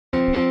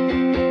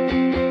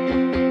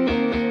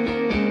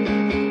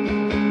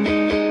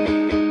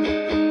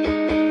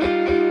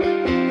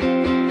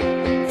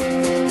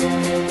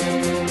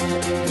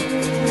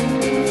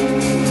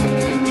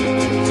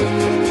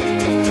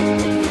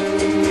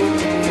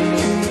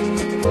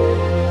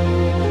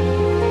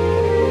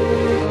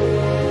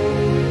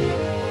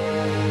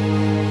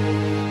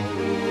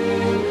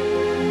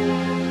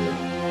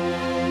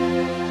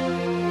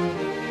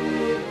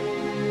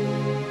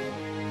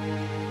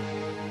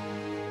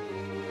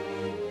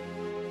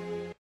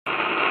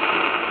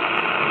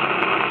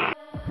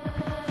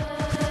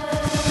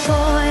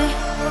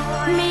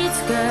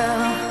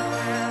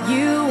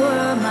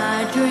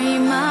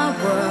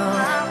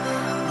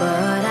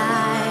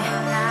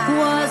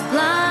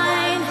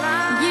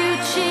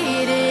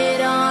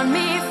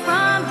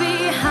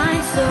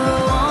so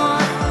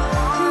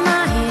on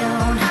my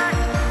own.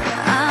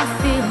 I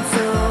feel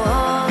so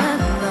all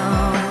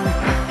alone.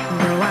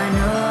 Though I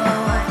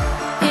know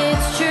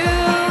it's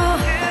true,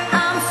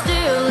 I'm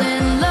still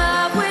in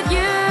love with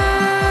you.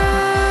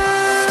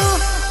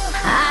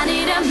 I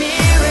need a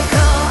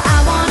miracle. I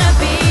wanna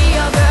be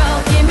your girl.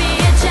 Give me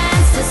a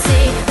chance to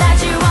see that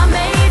you are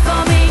made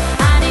for me.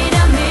 I need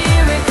a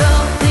miracle.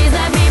 Please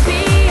let me be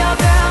your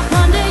girl.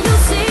 One day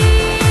you'll see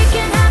it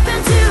can happen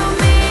to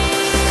me.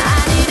 I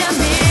need a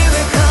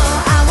miracle.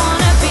 I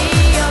wanna be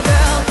your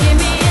girl. Give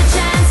me a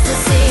chance to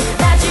see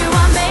that you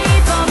are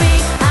made for me.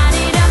 I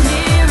need a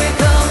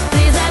miracle.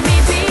 Please let me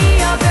be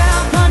your girl.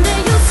 One day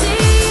you'll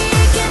see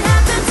it can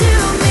happen to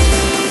me.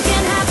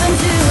 Can happen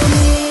to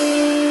me.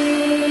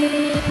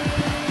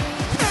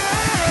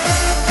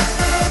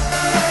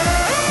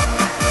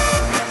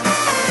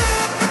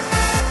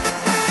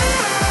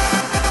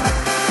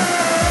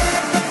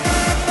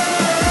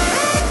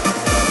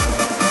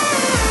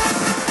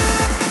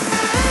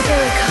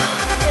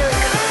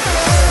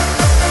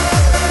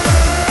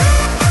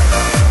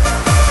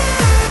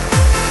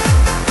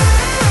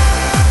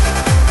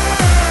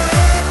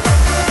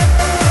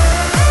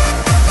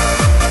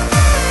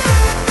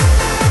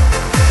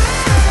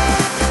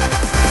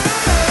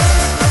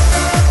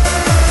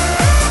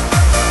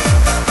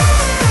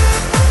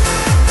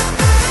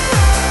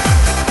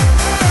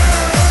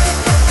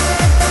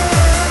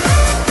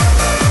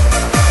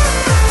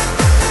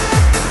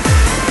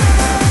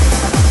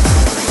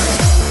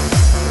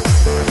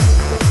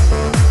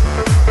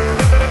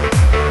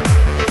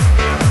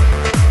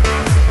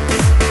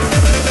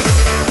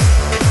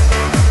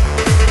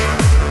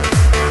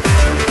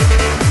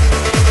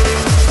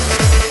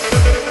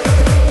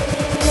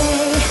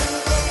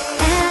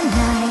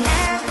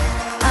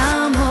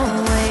 I'm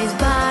always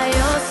by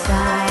your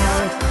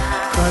side,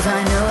 'cause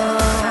I know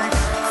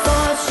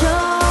for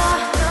sure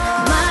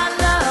my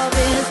love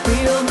is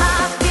real, my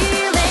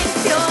feelings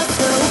pure.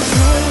 So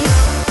take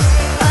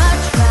a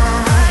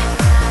try,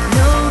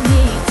 no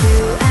need to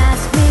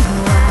ask me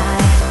why,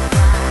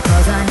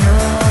 'cause I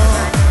know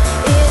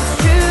it's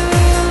true,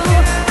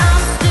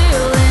 I'm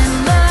still in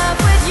love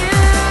with you.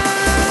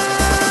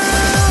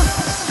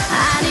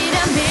 I need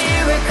a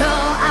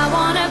miracle. I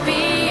wanna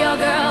be your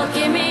girl.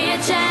 Give me a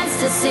chance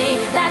to see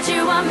that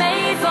you are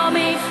made for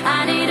me. I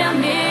need a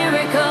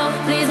miracle.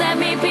 Please let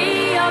me be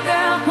your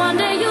girl. One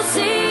day you'll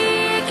see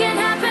it can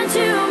happen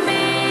to me.